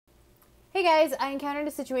Hey guys, I encountered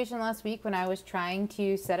a situation last week when I was trying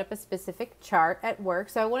to set up a specific chart at work.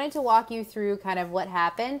 So I wanted to walk you through kind of what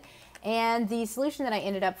happened and the solution that I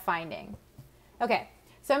ended up finding. Okay,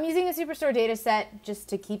 so I'm using a Superstore data set just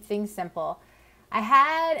to keep things simple. I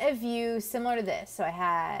had a view similar to this. So I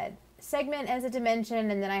had segment as a dimension,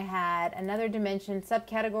 and then I had another dimension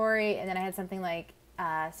subcategory, and then I had something like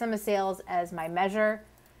sum of sales as my measure,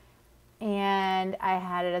 and I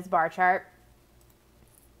had it as bar chart.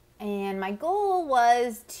 And my goal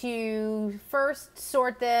was to first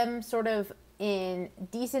sort them sort of in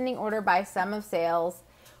descending order by sum of sales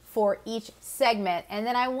for each segment. And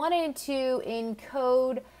then I wanted to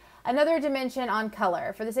encode another dimension on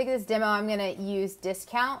color. For the sake of this demo, I'm going to use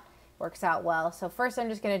discount. Works out well. So first I'm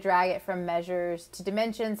just going to drag it from measures to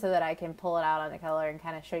dimensions so that I can pull it out on the color and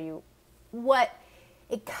kind of show you what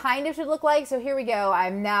it kind of should look like. So here we go.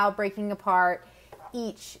 I'm now breaking apart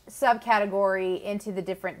each subcategory into the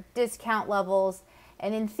different discount levels,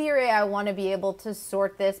 and in theory I want to be able to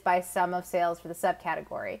sort this by sum of sales for the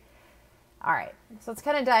subcategory. Alright, so let's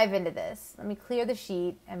kind of dive into this. Let me clear the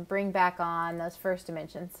sheet and bring back on those first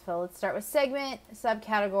dimensions. So let's start with segment,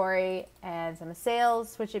 subcategory, and sum of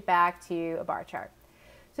sales, switch it back to a bar chart.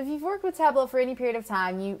 So if you've worked with Tableau for any period of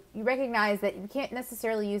time, you recognize that you can't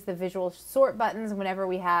necessarily use the visual sort buttons whenever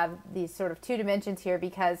we have these sort of two dimensions here,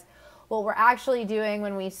 because what we're actually doing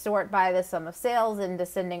when we sort by the sum of sales in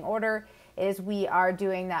descending order is we are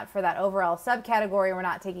doing that for that overall subcategory. We're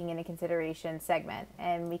not taking into consideration segment.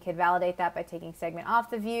 And we could validate that by taking segment off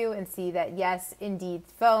the view and see that yes, indeed,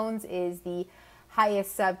 phones is the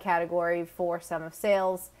highest subcategory for sum of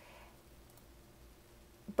sales.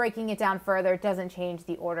 Breaking it down further doesn't change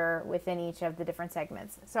the order within each of the different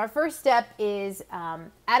segments. So our first step is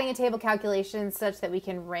adding a table calculation such that we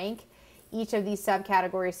can rank each of these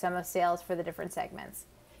subcategories sum of sales for the different segments.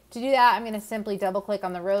 To do that, I'm going to simply double click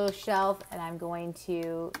on the row shelf, and I'm going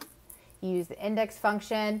to use the index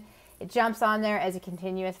function. It jumps on there as a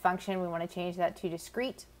continuous function. We want to change that to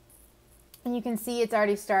discrete. And you can see it's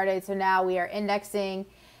already started. So now we are indexing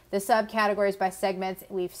the subcategories by segments.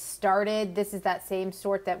 We've started. This is that same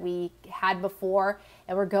sort that we had before,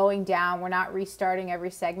 and we're going down. We're not restarting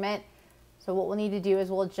every segment. So what we'll need to do is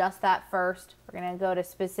we'll adjust that first. We're going to go to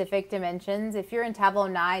specific dimensions. If you're in Tableau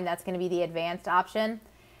 9, that's going to be the advanced option. And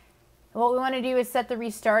what we want to do is set the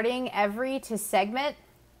restarting every to segment.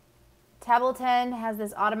 Tableau 10 has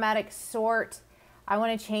this automatic sort. I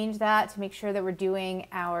want to change that to make sure that we're doing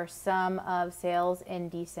our sum of sales in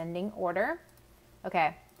descending order.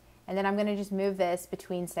 Okay, and then I'm going to just move this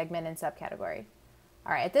between segment and subcategory.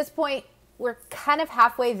 All right, at this point, we're kind of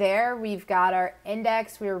halfway there. We've got our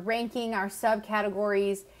index. We're ranking our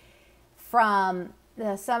subcategories from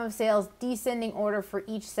the sum of sales descending order for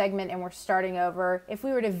each segment, and we're starting over. If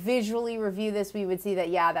we were to visually review this, we would see that,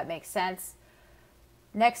 yeah, that makes sense.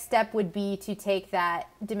 Next step would be to take that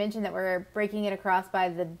dimension that we're breaking it across by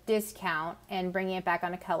the discount and bringing it back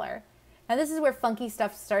onto color. Now this is where funky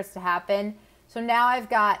stuff starts to happen. So now I've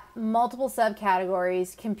got multiple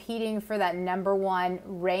subcategories competing for that number one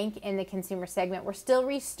rank in the consumer segment. We're still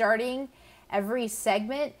restarting every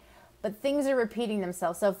segment, but things are repeating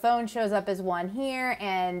themselves. So phone shows up as 1 here,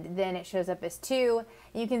 and then it shows up as 2.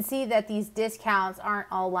 And you can see that these discounts aren't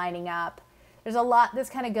all lining up. There's a lot that's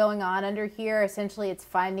kind of going on under here. Essentially, it's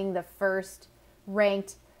finding the first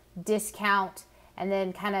ranked discount and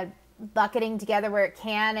then kind of bucketing together where it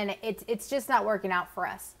can, and it's just not working out for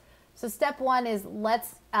us. So step one is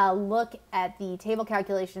let's look at the table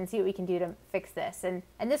calculation and see what we can do to fix this. And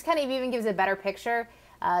this kind of even gives a better picture.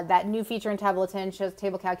 That new feature in Tableau 10 shows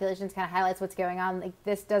table calculations, kind of highlights what's going on. Like,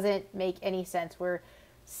 this doesn't make any sense. We're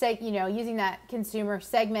using that consumer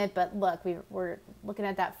segment, but look, we're looking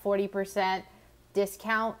at that 40%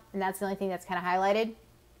 discount, and that's the only thing that's kind of highlighted.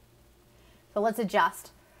 So let's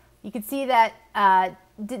adjust. You can see that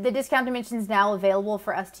the discount dimension is now available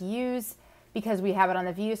for us to use because we have it on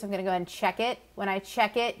the view. So I'm going to go ahead and check it. When I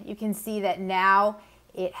check it, you can see that now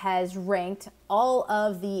it has ranked all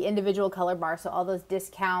of the individual color bars, so all those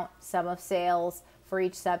discount, sum of sales for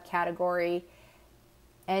each subcategory.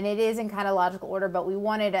 And it is in kind of logical order, but we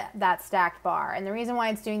wanted that stacked bar. And the reason why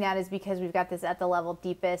it's doing that is because we've got this at the level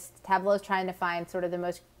deepest. Tableau is trying to find sort of the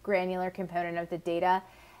most granular component of the data,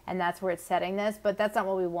 and that's where it's setting this, but that's not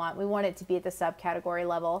what we want. We want it to be at the subcategory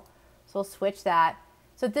level. So we'll switch that.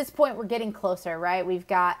 So at this point, we're getting closer, right? We've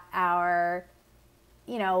got our,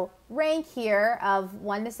 rank here of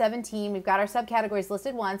 1 to 17. We've got our subcategories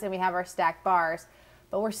listed once, and we have our stacked bars,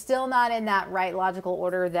 but we're still not in that right logical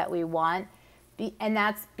order that we want. And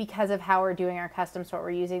that's because of how we're doing our custom sort.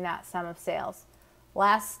 We're using that sum of sales.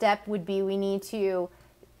 Last step would be we need to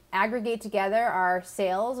aggregate together our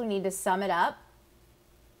sales. We need to sum it up,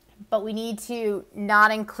 but we need to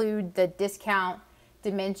not include the discount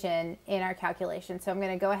dimension in our calculation. So I'm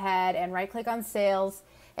going to go ahead and right click on sales,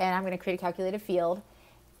 and I'm going to create a calculated field,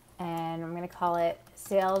 and I'm going to call it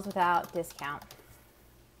sales without discount.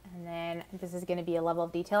 And then this is going to be a level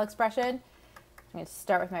of detail expression. I'm going to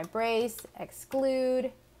start with my brace,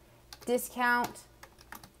 exclude, discount,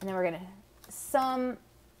 and then we're going to sum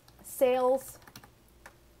sales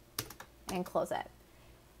and close it.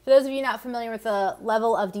 For those of you not familiar with the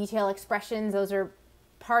level of detail expressions, those are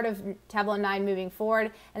part of Tableau 9 moving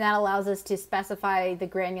forward, and that allows us to specify the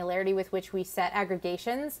granularity with which we set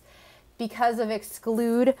aggregations. Because of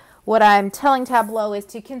exclude, what I'm telling Tableau is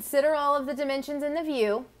to consider all of the dimensions in the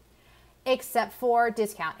view except for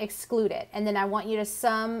discount, exclude it, and then I want you to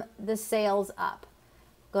sum the sales up.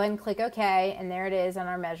 Go ahead and click OK, and there it is on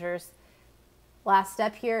our measures. Last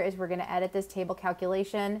step here is we're going to edit this table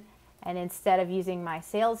calculation, and instead of using my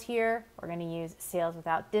sales here, we're going to use sales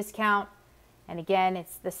without discount. And again,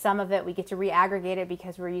 it's the sum of it. We get to re-aggregate it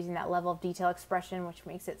because we're using that level of detail expression, which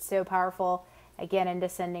makes it so powerful, again in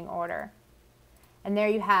descending order. And there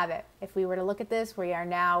you have it. If we were to look at this, we are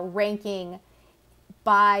now ranking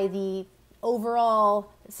by the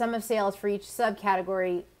overall sum of sales for each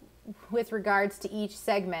subcategory with regards to each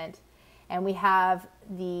segment, and we have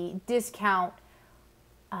the discount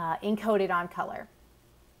encoded on color.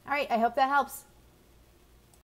 All right, I hope that helps.